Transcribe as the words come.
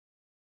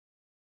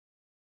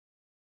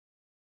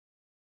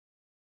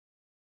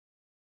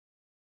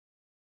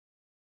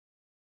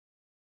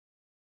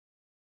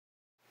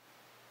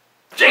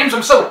James,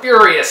 I'm so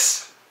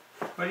furious.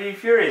 What are you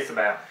furious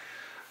about?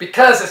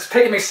 Because it's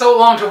taken me so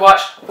long to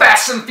watch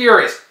Fast and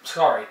Furious.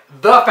 Sorry,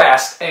 The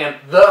Fast and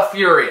The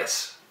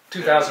Furious.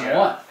 2001.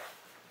 Yeah.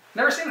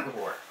 Never seen it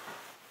before.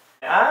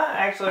 I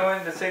actually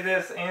went to see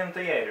this in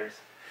theaters.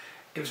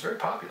 It was very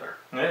popular.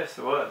 Yes,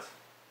 it was.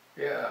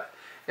 Yeah.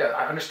 Yeah,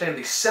 I understand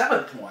the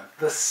seventh one.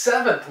 The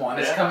seventh one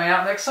is coming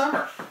out next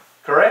summer.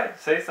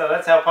 Correct. See, so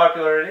that's how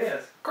popular it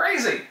is.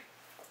 Crazy.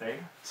 See?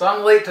 So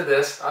I'm late to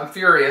this. I'm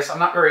furious. I'm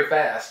not very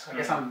fast. I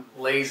guess I'm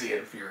lazy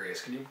and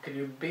furious. Can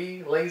you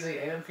be lazy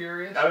and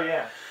furious? Oh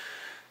yeah.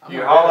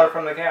 You holler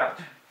from the couch.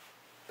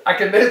 I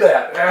can do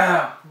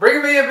that.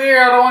 Bring me a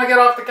beer. I don't want to get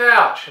off the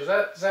couch. Is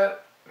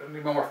that? I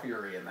need more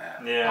fury in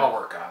that. Yeah. I'll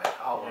work on it.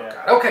 I'll work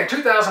on it. Okay,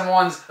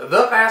 2001's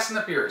The Fast and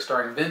the Furious,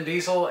 starring Vin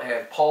Diesel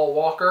and Paul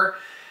Walker.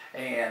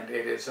 And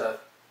it is, if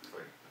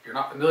you're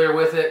not familiar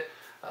with it,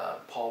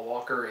 Paul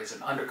Walker is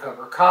an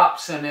undercover cop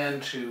sent in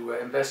to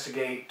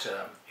investigate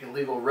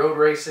illegal road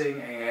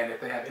racing and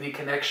if they have any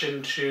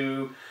connection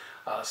to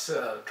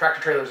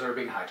tractor trailers that are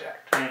being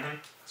hijacked. Mm-hmm.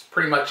 That's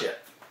pretty much it.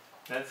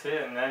 That's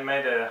it, and they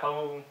made a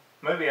whole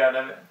movie out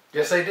of it.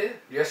 Yes, they did.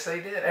 Yes, they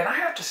did. And I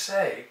have to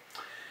say,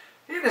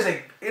 it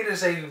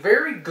is a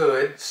very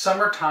good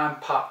summertime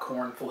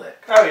popcorn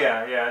flick. Oh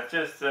yeah, yeah. It's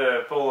just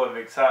full of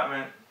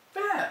excitement.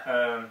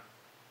 Yeah.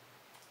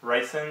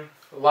 Racing.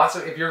 Lots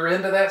of. If you're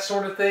into that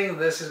sort of thing,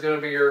 this is going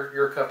to be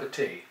your cup of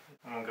tea.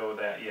 I'm gonna go with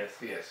that. Yes.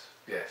 Yes.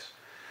 Yes.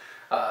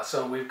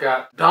 So we've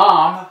got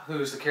Dom,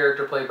 who's the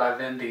character played by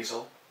Vin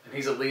Diesel, and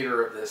he's a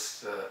leader of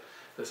this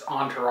this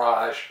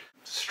entourage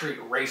street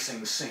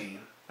racing scene.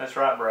 That's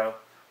right, bro.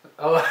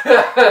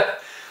 Oh.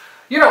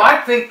 You know,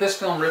 I think this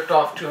film ripped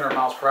off 200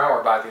 Miles Per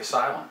Hour by The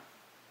Asylum.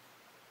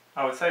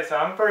 I would say so.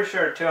 I'm pretty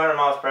sure 200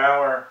 Miles Per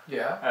Hour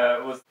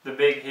was the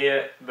big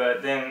hit,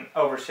 but then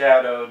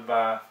overshadowed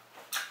by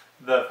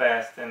The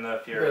Fast and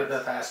the Furious. The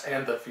Fast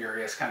and the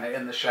Furious, kind of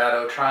in the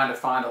shadow, trying to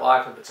find a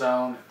life of its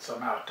own, and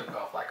somehow it took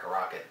off like a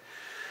rocket.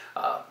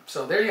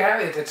 So there you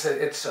have it.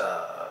 It's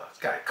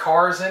got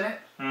cars in it.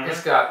 Mm-hmm.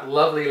 It's got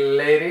lovely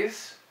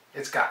ladies.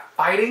 It's got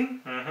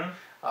fighting.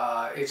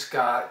 Mm-hmm. It's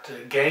got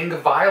gang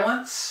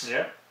violence.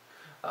 Yeah.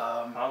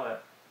 All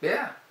that.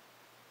 Yeah.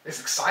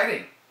 It's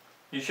exciting.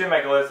 You should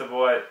make a list of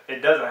what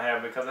it doesn't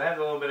have because it has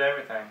a little bit of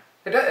everything.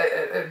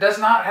 It does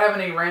not have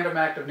any random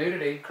act of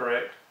nudity.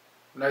 Correct.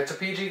 No, it's a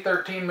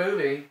PG-13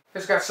 movie.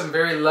 It's got some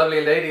very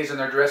lovely ladies and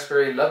they're dressed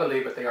very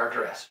lovely, but they are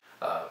dressed.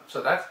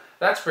 So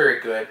that's very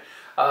good.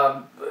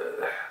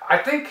 I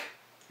think,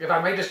 if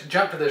I may just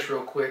jump to this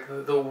real quick,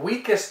 the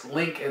weakest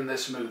link in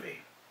this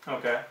movie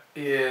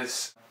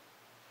is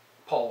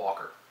Paul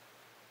Walker.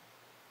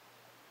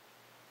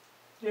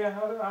 Yeah,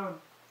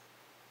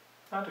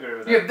 I'd agree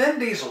with that. Yeah, Vin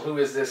Diesel, who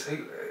is this,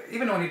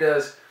 even when he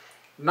does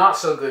not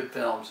so good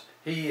films,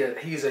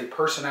 he's a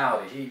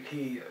personality.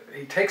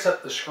 He takes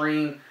up the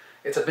screen.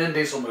 It's a Vin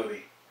Diesel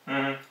movie.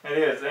 Mm-hmm. It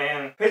is,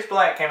 and Pitch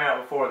Black came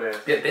out before this.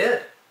 It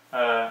did.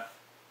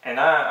 And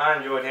I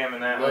enjoyed him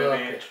in that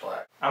movie. Pitch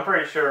Black. I'm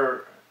pretty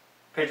sure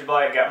Pitch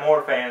Black got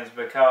more fans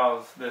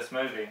because this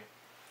movie.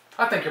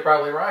 I think you're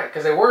probably right,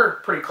 because they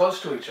were pretty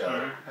close to each other.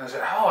 Mm-hmm. And I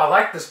said, oh, I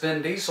like this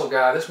Vin Diesel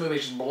guy. This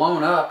movie's just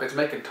blown up. It's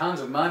making tons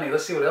of money.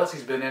 Let's see what else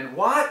he's been in.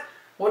 What?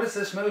 What is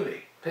this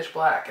movie? Pitch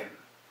Black.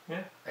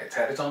 And it's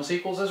had its own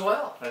sequels as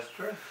well. That's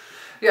true.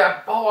 Yeah,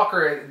 Paul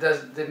Walker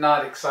did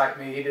not excite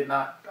me. He did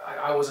not.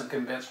 I wasn't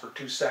convinced for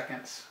 2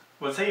 seconds.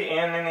 Was he in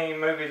any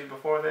movies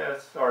before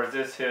this, or is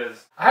this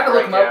his? I had to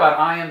look him up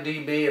on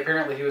IMDb.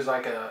 Apparently, he was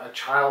like a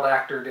child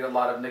actor. Did a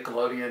lot of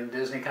Nickelodeon,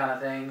 Disney kind of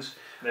things.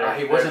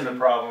 He was in the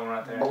problem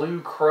right there.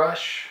 Blue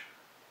Crush,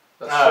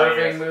 a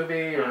surfing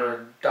movie or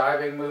a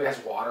diving movie. It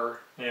has water.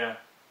 Yeah.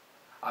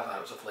 I thought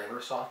it was a flavor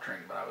of soft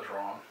drink, but I was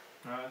wrong.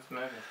 No, it's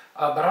maybe.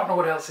 But I don't know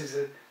what else he's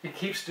in. He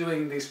keeps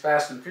doing these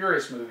Fast and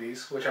Furious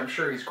movies, which I'm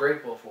sure he's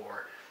grateful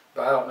for.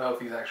 But I don't know if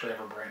he's actually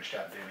ever branched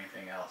out to do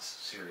anything else,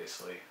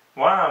 seriously.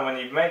 Why? When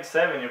you've made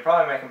 7, you're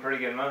probably making pretty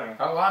good money.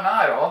 Oh, why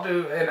not? I'll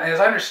do, and as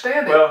I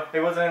understand it... Well, he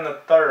wasn't in the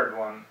third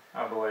one,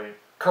 I believe.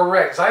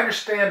 Correct. As I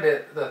understand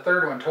it, the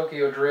third one,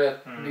 Tokyo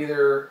Drift,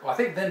 well, I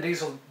think Vin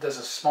Diesel does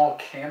a small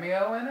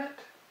cameo in it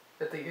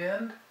at the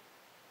end.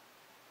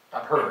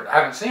 I've heard. I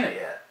haven't seen it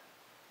yet.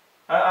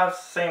 I've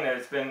seen it.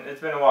 It's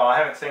been a while. I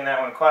haven't seen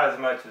that one quite as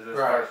much as this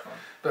first one.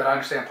 But I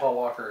understand Paul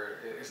Walker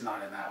is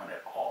not in that one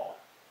at all.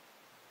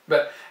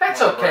 But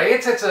that's okay.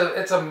 Right.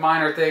 It's a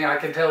minor thing. I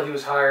can tell he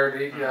was hired.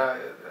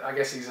 I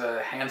guess he's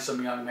a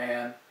handsome young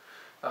man.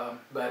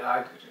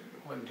 But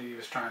when he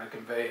was trying to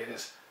convey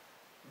his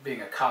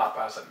being a cop,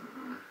 I was like,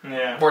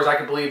 yeah. Whereas I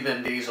could believe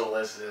Vin Diesel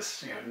as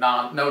this,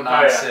 no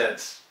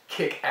nonsense,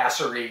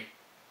 kick-assery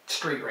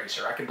street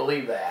racer. I could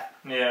believe that.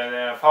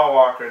 Yeah. Paul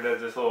Walker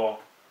does this little.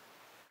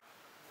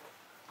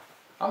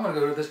 I'm gonna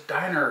go to this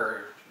diner,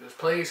 or this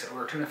place, and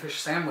order a tuna fish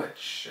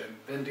sandwich, and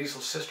Vin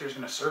Diesel's sister's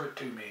gonna serve it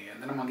to me,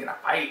 and then I'm gonna get a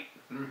fight.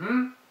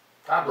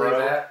 I believe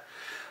that.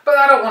 But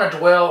I don't want to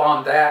dwell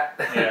on that,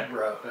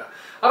 bro. No.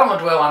 I don't want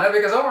to dwell on it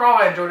because overall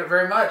I enjoyed it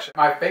very much.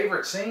 My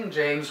favorite scene,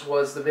 James,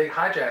 was the big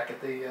hijack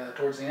at the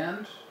towards the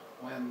end.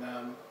 when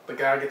the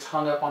guy gets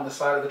hung up on the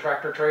side of the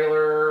tractor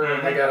trailer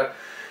and they gotta.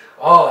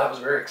 Oh, that was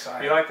very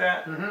exciting. You like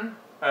that?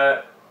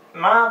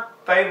 My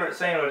favorite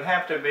scene would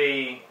have to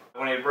be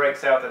when he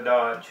breaks out the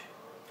Dodge.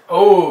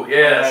 Oh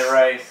yes. And they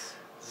race.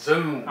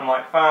 Zoom. I'm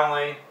like,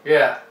 finally.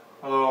 Yeah.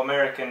 A little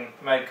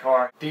American-made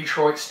car.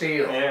 Detroit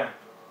Steel. Yeah.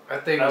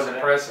 That thing was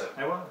impressive.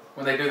 It was.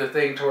 When they do the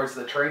thing towards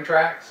the train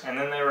tracks. And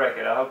then they wreck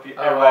it. I hope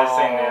everybody's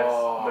seen this.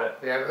 But.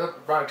 Yeah,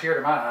 it brought a tear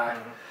to my eye.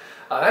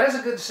 That is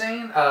a good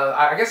scene.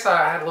 I guess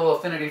I had a little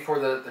affinity for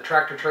the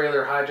tractor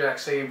trailer hijack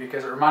scene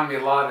because it reminded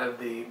me a lot of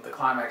the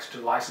climax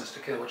to License to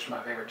Kill, which is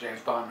my favorite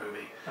James Bond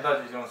movie. I thought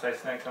you were going to say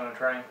Snakes on a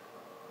Train.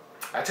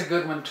 That's a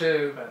good one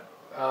too.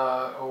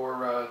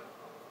 Or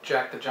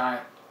Jack the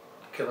Giant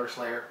Killer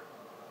Slayer.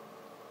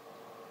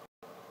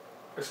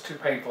 It's too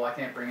painful. I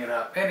can't bring it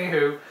up.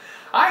 Anywho,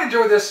 I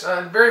enjoy this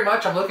very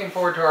much. I'm looking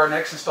forward to our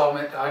next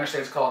installment. I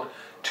understand it's called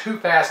Too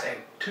Fast and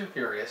Too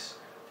Furious,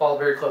 followed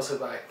very closely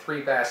by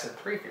 3 Fast and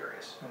 3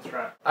 Furious. That's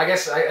right. I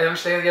guess I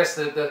understand. Yes,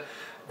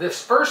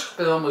 this first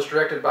film was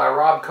directed by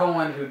Rob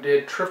Cohen, who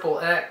did Triple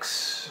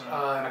X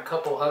and a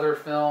couple other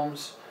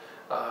films,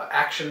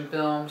 action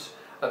films.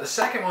 The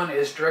second one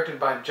is directed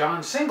by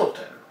John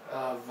Singleton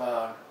of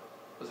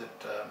was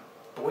it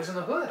Boys in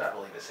the Hood? I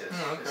believe is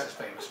his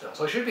famous film.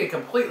 So it should be a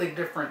completely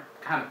different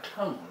kind of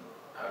tone,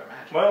 I would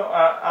imagine. Well,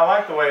 I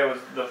like the way it was.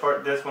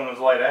 This one was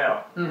laid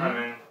out. I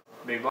mean,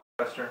 big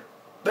blockbuster.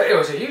 But it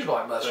was a huge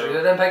blockbuster. So, it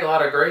doesn't take a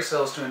lot of gray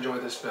cells to enjoy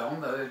this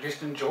film.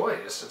 Just enjoy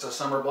it. It's a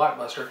summer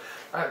blockbuster.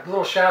 A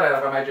little shout out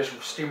if I might just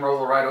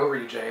steamroll right over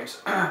you,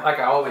 James, like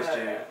I always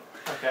do.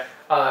 Okay.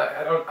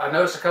 I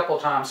noticed a couple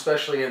of times,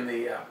 especially in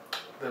the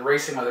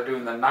racing where they're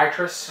doing the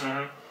nitrous,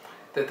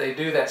 that they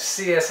do that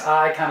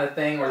CSI kind of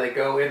thing where they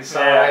go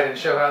inside and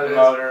show how it is.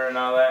 Motor and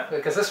all that.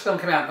 Because this film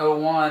came out in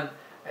 2001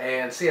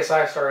 and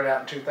CSI started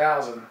out in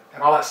 2000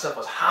 and all that stuff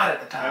was hot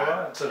at the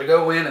time. So to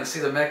go in and see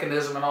the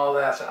mechanism and all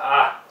that,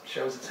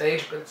 shows its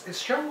age, but it's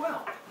shown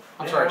well.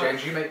 I'm sorry,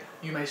 James,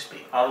 you may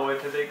speak. All the way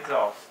to the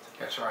exhaust.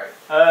 That's right.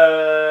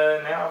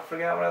 Now I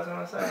forgot what I was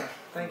going to say.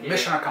 Thank you.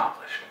 Mission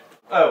accomplished.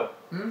 Oh.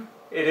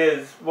 It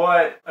is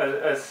what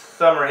a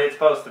summer hit's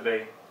supposed to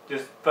be.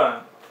 Just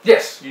fun.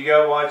 Yes. You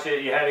go watch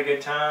it, you had a good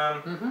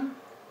time.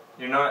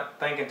 You're not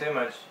thinking too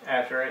much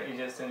after it, you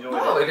just enjoy it.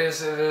 No, it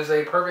is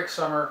a perfect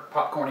summer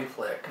popcorny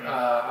flick.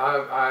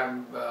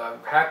 I'm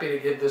happy to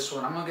give this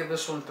one, I'm going to give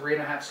this one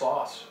 3.5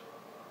 sloths.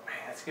 Man,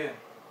 that's good.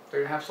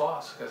 3.5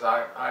 sloths, because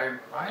I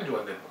enjoy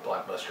a good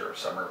blockbuster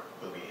summer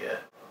movie hit.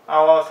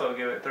 I'll also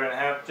give it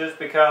 3.5, just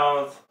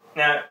because,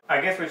 now,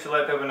 I guess we should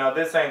let people know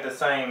this ain't the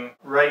same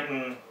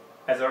rating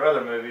as our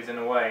other movies in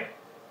a way,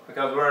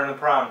 because we're in the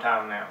prime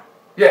time now.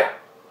 Yeah.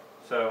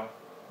 So,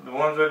 the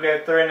ones we've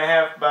got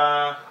 3.5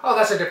 by... Oh,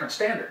 that's a different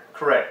standard.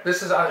 Correct.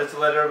 This is... just to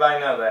let everybody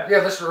know that. Yeah,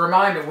 let's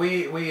remind it,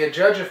 we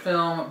judge a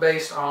film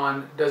based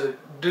on, does it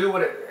do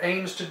what it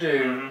aims to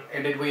do,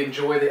 and did we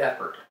enjoy the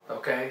effort?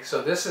 Okay,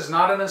 so this is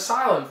not an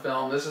asylum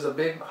film. This is a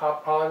big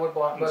Hollywood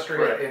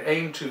blockbuster. It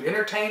aimed to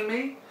entertain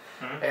me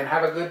and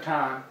have a good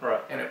time,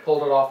 and it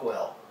pulled it off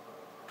well.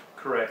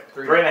 Correct.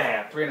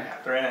 3.5.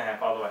 3.5.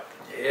 3.5 all the way.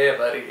 Yeah,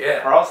 buddy, yeah.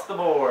 Across the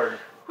board.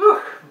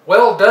 Whew.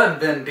 Well done,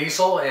 Vin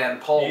Diesel and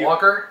Paul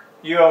Walker.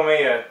 You owe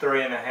me a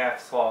 3.5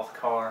 sloth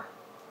car.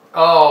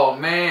 Oh,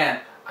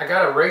 man. I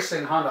got a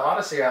racing Honda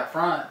Odyssey out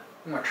front.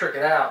 I'm going to trick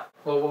it out.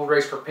 We'll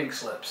race for pink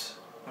slips.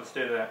 Let's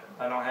do that.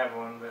 I don't have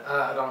one, but...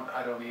 I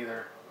don't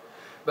either.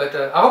 But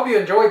I hope you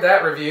enjoyed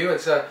that review.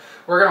 It's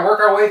we're going to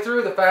work our way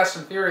through the Fast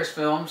and Furious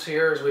films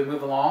here as we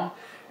move along.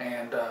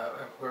 And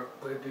we'll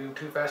do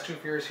Too Fast, Too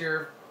Furious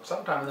here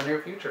sometime in the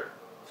near future.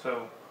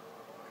 So,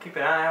 keep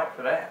an eye out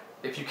for that.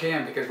 If you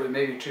can, because we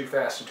may be Too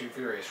Fast and Too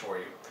Furious for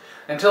you.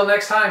 Until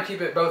next time,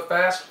 keep it both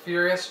fast,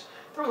 furious.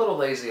 Throw a little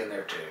lazy in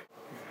there too. You're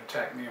going to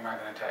attack me or am I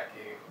going to attack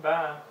you?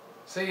 Bye.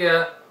 See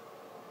ya.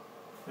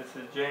 This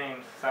is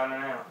James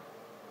signing out.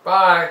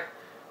 Bye.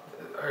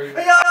 Are you...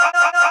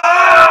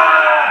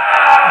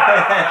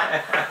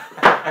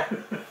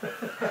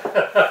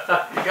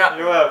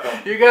 You're welcome.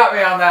 You got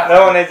me on that one.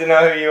 No one needs to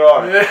know who you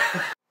are.